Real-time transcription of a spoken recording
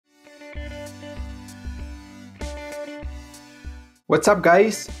What's up,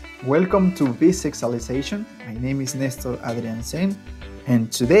 guys? Welcome to vizxlization. My name is Nestor Adrianzen,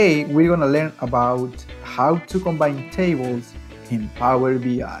 and today we're going to learn about how to combine tables in Power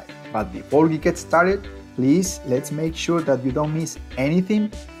BI. But before we get started, please let's make sure that you don't miss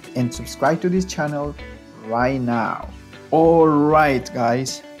anything and subscribe to this channel right now. Alright,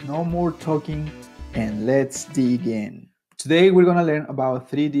 guys, no more talking and let's dig in. Today we're going to learn about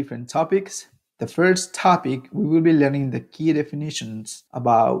three different topics. The first topic, we will be learning the key definitions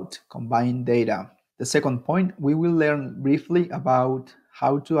about combined data. The second point, we will learn briefly about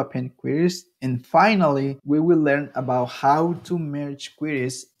how to append queries. And finally, we will learn about how to merge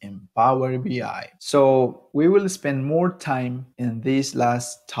queries in Power BI. So we will spend more time in this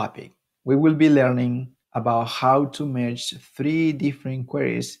last topic. We will be learning about how to merge three different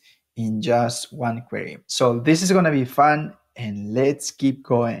queries in just one query. So this is going to be fun, and let's keep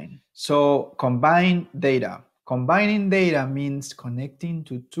going. So combine data. Combining data means connecting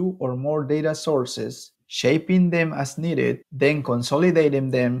to two or more data sources, shaping them as needed, then consolidating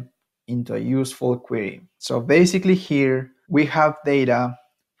them into a useful query. So basically here we have data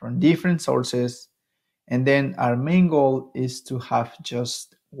from different sources, and then our main goal is to have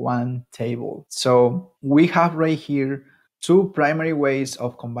just one table. So we have right here two primary ways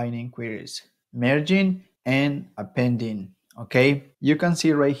of combining queries: merging and appending. Okay, you can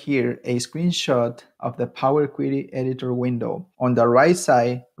see right here a screenshot of the Power Query Editor window. On the right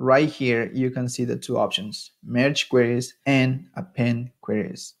side, right here, you can see the two options: merge queries and append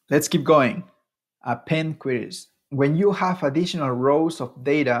queries. Let's keep going. Append queries. When you have additional rows of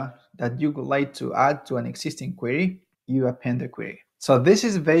data that you would like to add to an existing query, you append the query. So this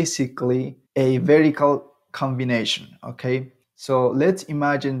is basically a vertical combination, okay? So let's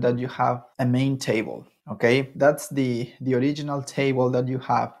imagine that you have a main table, okay? That's the original table that you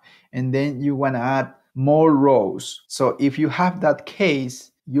have, and then you want to add more rows. So if you have that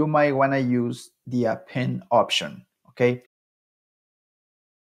case, you might want to use the append option, okay?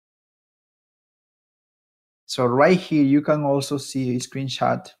 So right here, you can also see a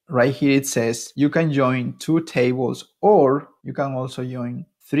screenshot. Right here, it says you can join two tables, or you can also join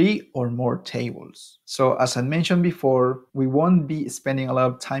three or more tables. So as I mentioned before, we won't be spending a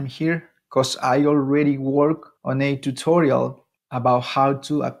lot of time here because I already work on a tutorial about how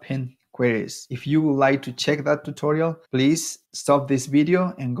to append queries. If you would like to check that tutorial, please stop this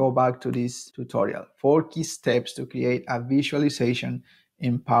video and go back to this tutorial. 4 key steps to create a visualization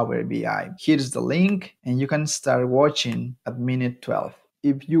in Power BI. Here's the link, and you can start watching at minute 12.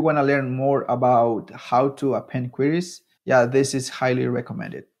 If you want to learn more about how to append queries, yeah, this is highly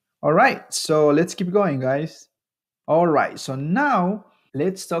recommended. All right, so let's keep going, guys. All right, so now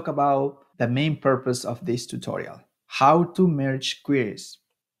let's talk about the main purpose of this tutorial: how to merge queries.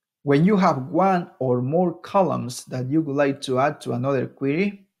 When you have one or more columns that you would like to add to another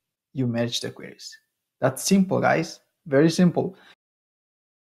query, you merge the queries. That's simple, guys. Very simple.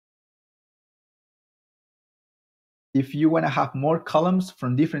 If you want to have more columns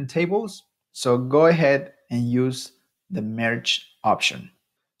from different tables, so go ahead and use the merge option.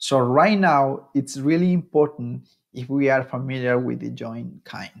 So right now, it's really important if we are familiar with the join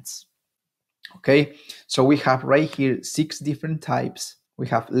kinds. Okay, so we have right here 6 different types. We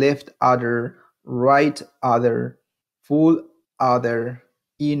have left other, right other, full other,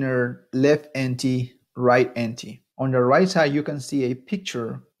 inner, left empty, right empty. On the right side, you can see a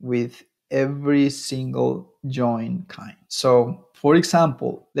picture with every single join kind. So for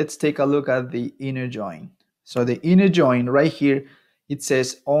example, let's take a look at the inner join. So the inner join right here, it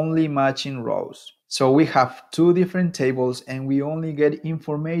says only matching rows. So we have 2 different tables, and we only get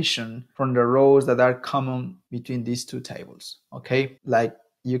information from the rows that are common between these 2 tables, okay? Like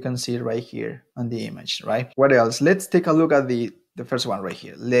you can see right here on the image, right? What else? Let's take a look at the first one right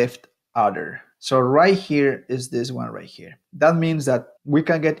here, left other. So right here is this one right here. That means that we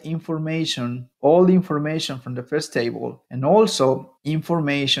can get information, all the information from the first table, and also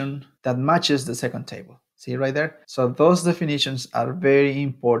information that matches the second table. See right there? So those definitions are very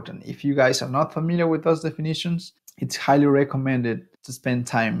important. If you guys are not familiar with those definitions, it's highly recommended to spend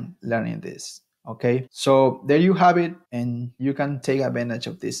time learning this. Okay, so there you have it, and you can take advantage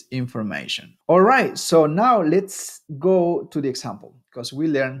of this information. All right, so now let's go to the example, because we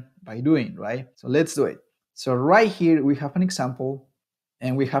learn by doing, right? So let's do it. So right here we have an example,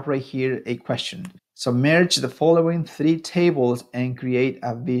 and we have right here a question. So merge the following 3 tables and create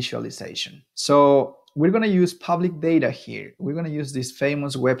a visualization. So we're going to use public data here. We're going to use this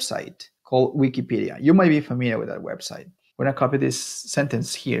famous website called Wikipedia. You might be familiar with that website. We're going to copy this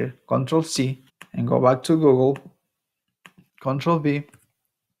sentence here, Control C, and go back to Google, Control V,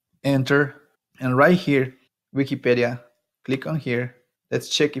 enter, and right here, Wikipedia Click on here. Let's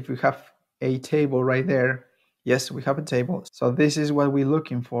check if we have a table right there. Yes, we have a table. So this is what we're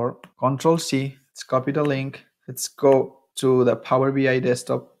looking for. Control C, let's copy the link. Let's go to the Power BI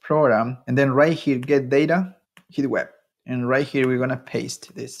desktop program. And then right here, get data, hit web. And right here, we're gonna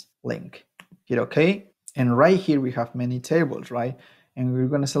paste this link. Hit OK. And right here, we have many tables, right? And we're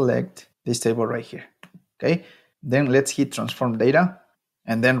gonna select this table right here, okay? Then let's hit transform data.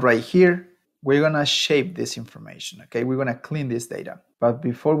 And then right here, we're gonna shape this information, okay? We're gonna clean this data. But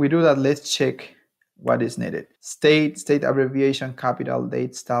before we do that, let's check what is needed. State abbreviation, capital,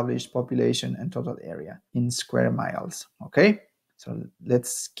 date established, population, and total area in square miles, okay? So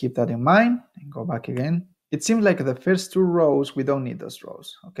let's keep that in mind and go back again. It seems like the first two rows, we don't need those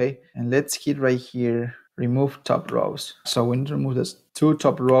rows, okay? And let's hit right here, remove top rows. So we need to remove those two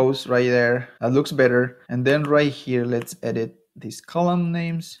top rows right there. That looks better. And then right here, let's edit these column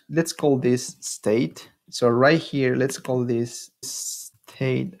names. Let's call this state. So right here, let's call this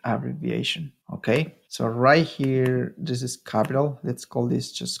state abbreviation, okay? So right here, this is capital. Let's call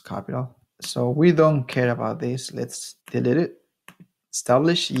this just capital. So we don't care about this. Let's delete it.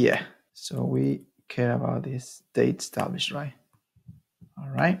 Establish, yeah. So we care about this date established, right? All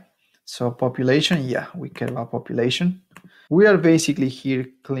right. So population, yeah, we care about population. We are basically here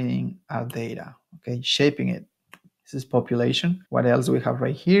cleaning our data, okay, shaping it. This is population. What else do we have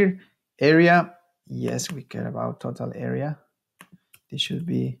right here? Area, yes, we care about total area. This should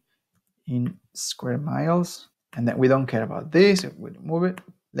be in square miles. And then we don't care about this, we remove it.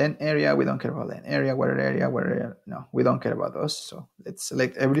 Land area, we don't care about land area, water area, no, we don't care about those. So let's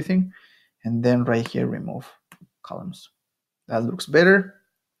select everything. And then right here, remove columns. That looks better.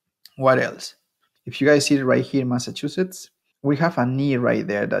 What else? If you guys see it right here, Massachusetts, we have a knee right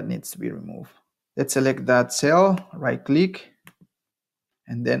there that needs to be removed. Let's select that cell, right click,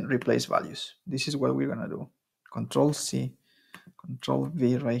 and then replace values. This is what we're gonna do. Control C, Control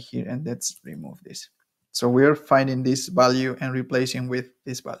V right here, and let's remove this. So we're finding this value and replacing with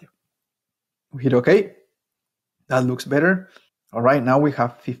this value. We hit OK. That looks better. All right, now we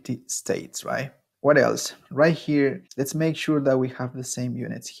have 50 states, right? What else? Right here, let's make sure that we have the same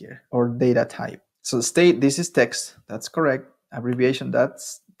units here, or data type. So state, this is text, that's correct. Abbreviation,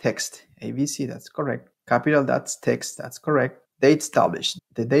 that's text. ABC, that's correct. Capital, that's text, that's correct. Date established.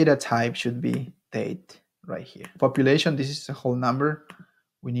 The data type should be date right here. Population, this is a whole number.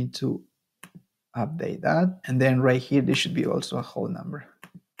 We need to update that. And then right here, this should be also a whole number.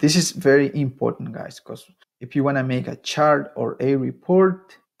 This is very important, guys, because if you want to make a chart or a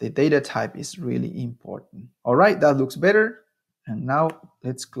report, the data type is really important. All right, that looks better. And now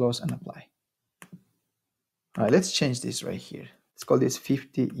let's close and apply. All right, let's change this right here. Let's call this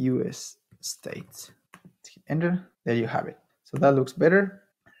 50 US states. Hit enter. There you have it. So that looks better.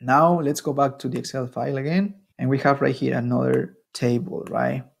 Now let's go back to the Excel file again. And we have right here another table,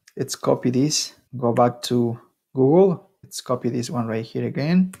 right? Let's copy this, go back to Google. Let's copy this one right here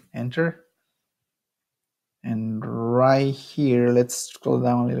again, enter. And right here, let's scroll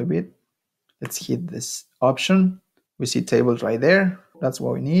down a little bit. Let's hit this option. We see tables right there. That's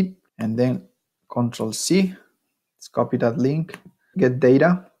what we need. And then Control C. Let's copy that link. Get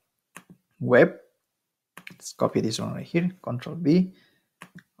data, web. Let's copy this one right here. Control V.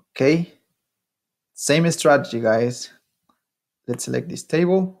 Okay. Same strategy, guys. Let's select this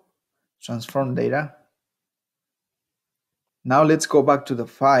table, transform data. Now let's go back to the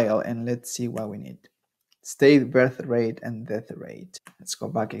file and let's see what we need. State, birth rate, and death rate. Let's go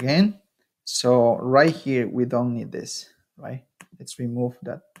back again. So right here, we don't need this, right? Let's remove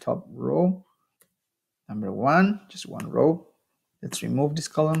that top row. Number one, just one row. Let's remove this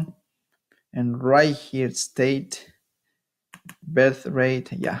column. And right here, state, birth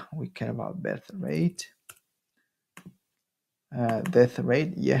rate. Yeah, we care about birth rate. Death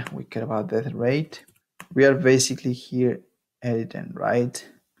rate. Yeah, we care about death rate. We are basically here editing, right?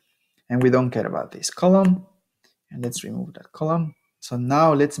 And we don't care about this column. And let's remove that column. So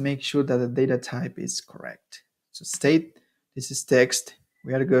now let's make sure that the data type is correct. So state, this is text.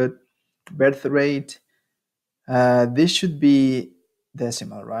 We are good. Birth rate. This should be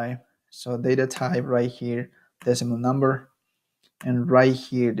decimal, right? So data type right here, decimal number. And right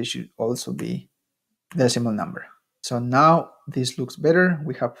here, this should also be decimal number. So now this looks better.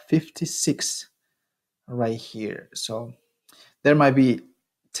 We have 56 right here. So there might be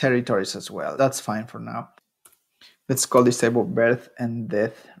territories as well. That's fine for now. Let's call this table birth and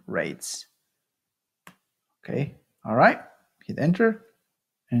death rates. Okay, all right, hit enter.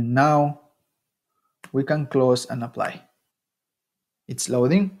 And now we can close and apply. It's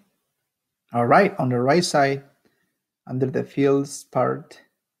loading. All right, on the right side, under the fields part,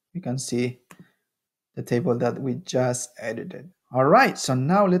 you can see the table that we just edited. All right, so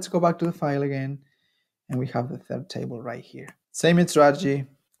now let's go back to the file again, and we have the third table right here. Same strategy,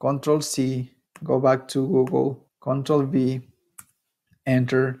 Control C, go back to Google, Control V,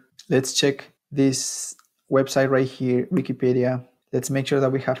 enter. Let's check this website right here, Wikipedia. Let's make sure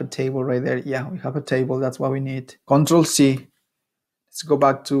that we have a table right there. Yeah, we have a table, that's what we need. Control C, let's go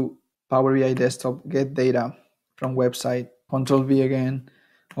back to Power BI Desktop, get data from website, Control V again,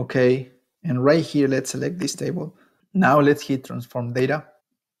 okay. And right here, let's select this table. Now let's hit transform data.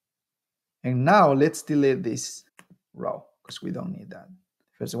 And now let's delete this row because we don't need that.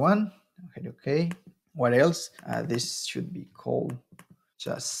 First one, okay, okay. What else? This should be called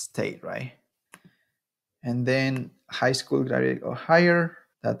just state, right? And then high school graduate or higher,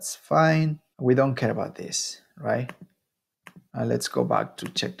 that's fine. We don't care about this, right? Let's go back to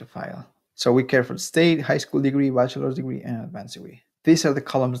check the file. So we care for state, high school degree, bachelor's degree, and advanced degree. These are the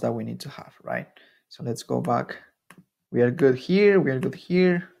columns that we need to have, right? So let's go back. We are good here, we are good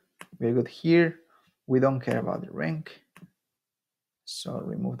here, we are good here. We don't care about the rank. So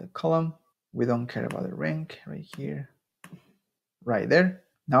remove the column. We don't care about the rank right here, right there.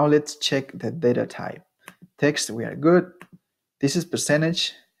 Now let's check the data type. Text, we are good. This is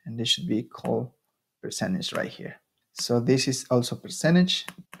percentage, and this should be called percentage right here. So this is also percentage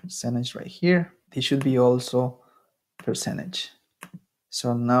right here. This should be also percentage.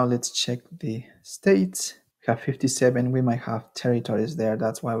 So now let's check the states. We have 57, we might have territories there.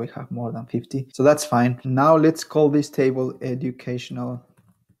 That's why we have more than 50. So that's fine. Now let's call this table educational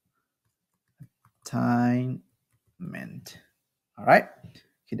attainment. All right,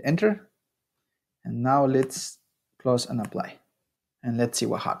 hit enter. And now let's close and apply. And let's see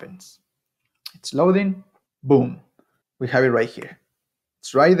what happens. It's loading, boom. We have it right here.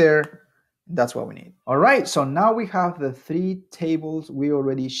 It's right there. That's what we need. All right, so now we have the three tables. We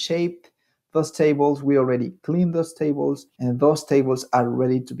already shaped those tables. We already cleaned those tables, and those tables are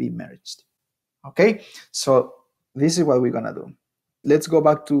ready to be merged. Okay, so this is what we're gonna do. Let's go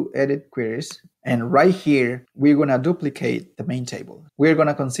back to edit queries. And right here, we're gonna duplicate the main table. We're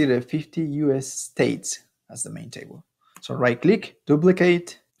gonna consider 50 US states as the main table. So right click,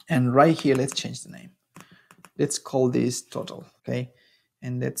 duplicate, and right here, let's change the name. Let's call this total, okay?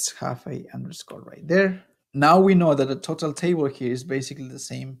 And let's have a underscore right there. Now we know that the total table here is basically the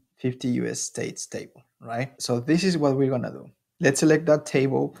same 50 US states table, right? So this is what we're gonna do. Let's select that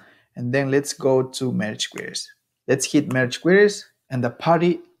table, and then let's go to merge queries. Let's hit merge queries, and the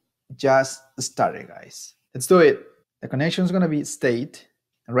party just started, guys. Let's do it. The connection is gonna be state,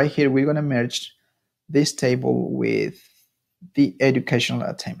 and right here we're gonna merge this table with the educational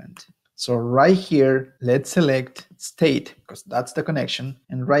attainment. So right here, let's select state because that's the connection.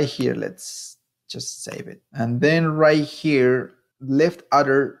 And right here, let's just save it. And then right here, left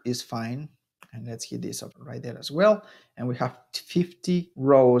other is fine. And let's hit this up right there as well. And we have 50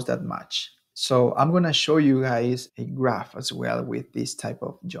 rows that match. So I'm going to show you guys a graph as well with this type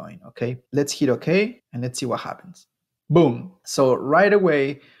of join. Okay, let's hit OK and let's see what happens. Boom. So right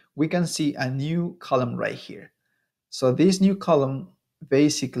away, we can see a new column right here. So this new column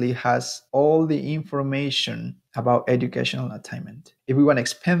basically has all the information about educational attainment. If we want to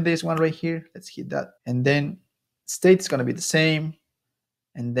expand this one right here, let's hit that. And then state is going to be the same.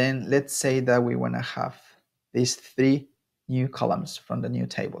 And then let's say that we want to have these three new columns from the new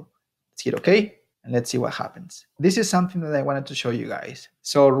table. Let's hit OK. And let's see what happens. This is something that I wanted to show you guys.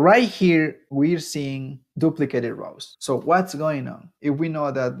 So right here, we're seeing duplicated rows. So what's going on? If we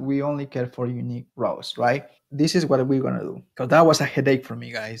know that we only care for unique rows, right? This is what we're gonna do. Because that was a headache for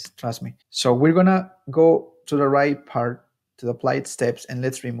me, guys, trust me. So we're gonna go to the right part to the applied steps, and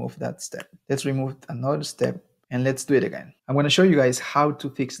let's remove that step. Let's remove another step, and let's do it again. I'm gonna show you guys how to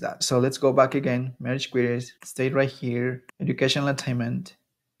fix that. So let's go back again, merge queries, stay right here, educational attainment,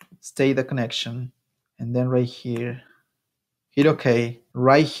 stay the connection, and then right here, hit OK.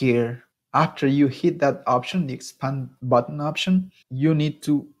 Right here, after you hit that option, the expand button option, you need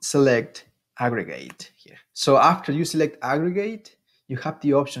to select aggregate here. So after you select aggregate, you have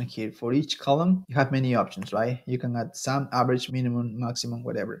the option here for each column. You have many options, right? You can add sum, average, minimum, maximum,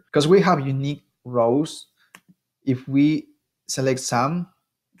 whatever. Because we have unique rows, if we select sum,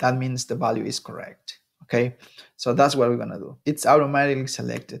 that means the value is correct. Okay, so that's what we're gonna do. It's automatically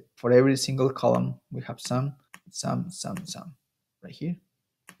selected for every single column. We have sum right here.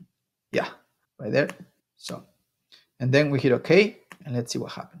 Yeah, right there. So, and then we hit OK, and let's see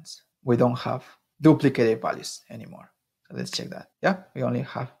what happens. We don't have duplicated values anymore. So let's check that. Yeah, we only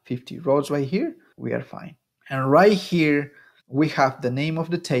have 50 rows right here. We are fine. And right here, we have the name of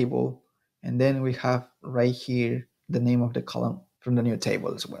the table, and then we have right here the name of the column from the new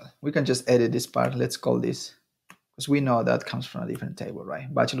table as well. We can just edit this part. Let's call this, because we know that comes from a different table,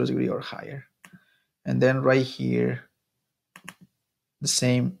 right? Bachelor's degree or higher. And then right here, the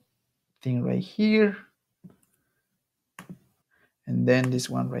same thing right here. And then this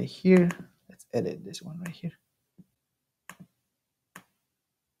one right here. Let's edit this one right here.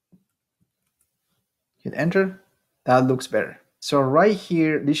 Hit enter. That looks better. So right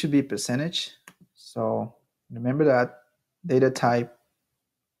here, this should be percentage. So remember that data type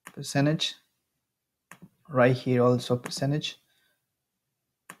percentage. Right here also percentage.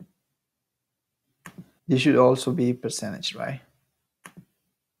 This should also be percentage, right?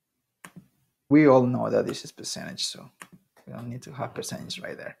 We all know that this is percentage, so we don't need to have percentage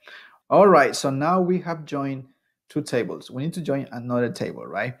right there. All right, so now we have joined two tables. We need to join another table,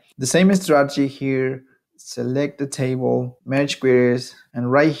 right? The same strategy here. Select the table, merge queries,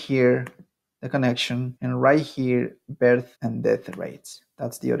 and right here, the connection, and right here, birth and death rates.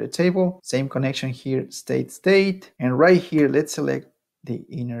 That's the other table. Same connection here, state, and right here, let's select the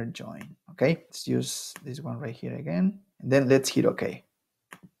inner join. Okay, let's use this one right here again, and then let's hit OK.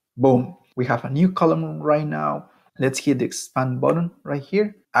 Boom, we have a new column right now. Let's hit the expand button right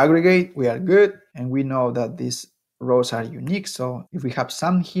here. Aggregate, we are good, and we know that these rows are unique. So if we have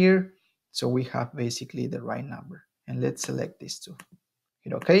some here, so we have basically the right number. And let's select these two.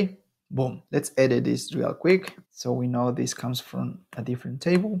 Hit OK. Boom. Let's edit this real quick. So we know this comes from a different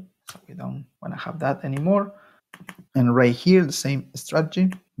table. So we don't want to have that anymore. And right here, the same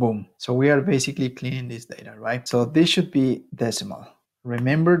strategy. Boom. So we are basically cleaning this data, right? So this should be decimal.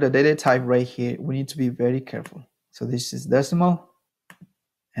 Remember the data type right here. We need to be very careful. So this is decimal.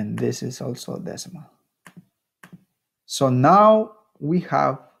 And this is also decimal. So now we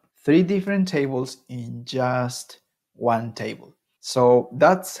have 3 different tables in just one table. So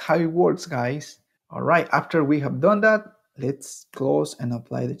that's how it works, guys. All right, after we have done that, let's close and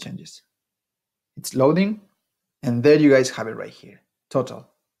apply the changes. It's loading, and there you guys have it right here. Total.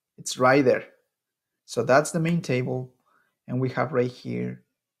 It's right there. So that's the main table, and we have right here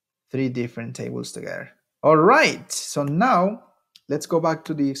 3 different tables together. All right, so now let's go back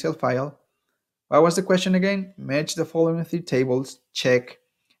to the Excel file. What was the question again? Match the following 3 tables, check,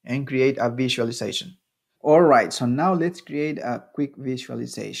 and create a visualization. All right, so now let's create a quick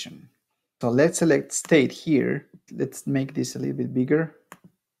visualization. So let's select state here. Let's make this a little bit bigger.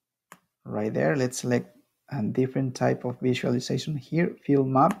 Right there, let's select a different type of visualization here, field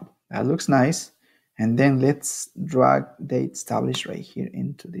map. That looks nice. And then let's drag date established right here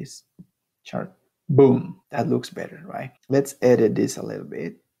into this chart. Boom, that looks better, right? Let's edit this a little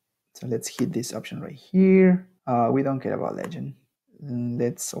bit. So let's hit this option right here. We don't care about legend.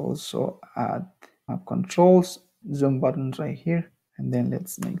 Let's also add map controls, zoom buttons right here. And then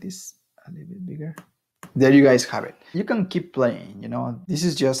let's make this a little bit bigger. There you guys have it. You can keep playing, you know, this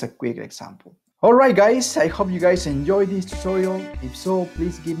is just a quick example. All right, guys, I hope you guys enjoyed this tutorial. If so,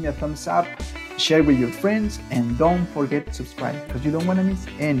 please give me a thumbs up, share with your friends, and don't forget to subscribe because you don't want to miss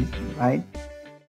anything, right?